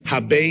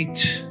Habeit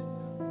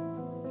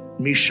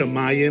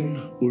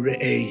mishamayim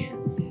ure'ei.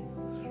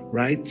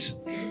 Right?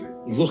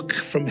 Look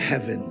from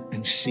heaven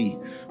and see.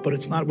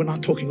 But we're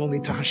not talking only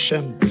to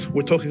Hashem.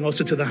 We're talking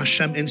also to the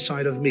Hashem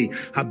inside of me.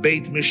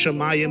 Habeit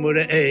mishamayim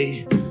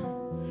ure'ei.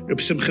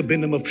 Reb Simcha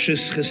Binim of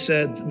Pshischa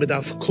said, mit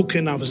auf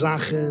gucken auf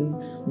Sachen,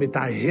 mit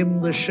a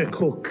himmlische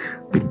Guck.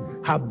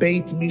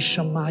 Habeit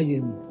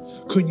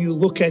mishamayim. Can you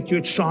look at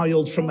your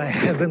child from a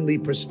heavenly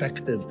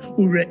perspective?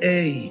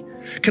 Ure'ei.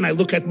 Can I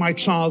look at my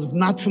child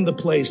not from the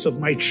place of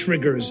my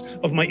triggers,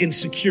 of my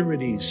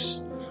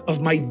insecurities,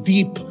 of my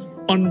deep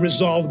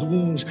unresolved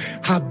wounds?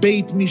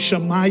 Habeit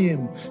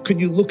mishamayim. Can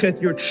you look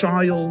at your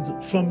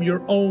child from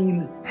your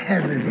own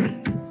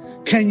heaven?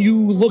 Can you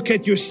look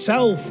at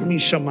yourself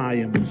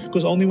mishamayim?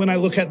 Because only when I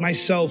look at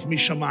myself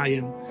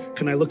mishamayim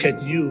can I look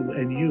at you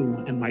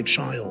and my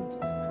child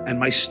and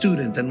my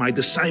student and my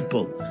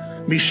disciple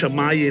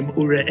mishamayim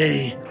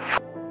ure'ei.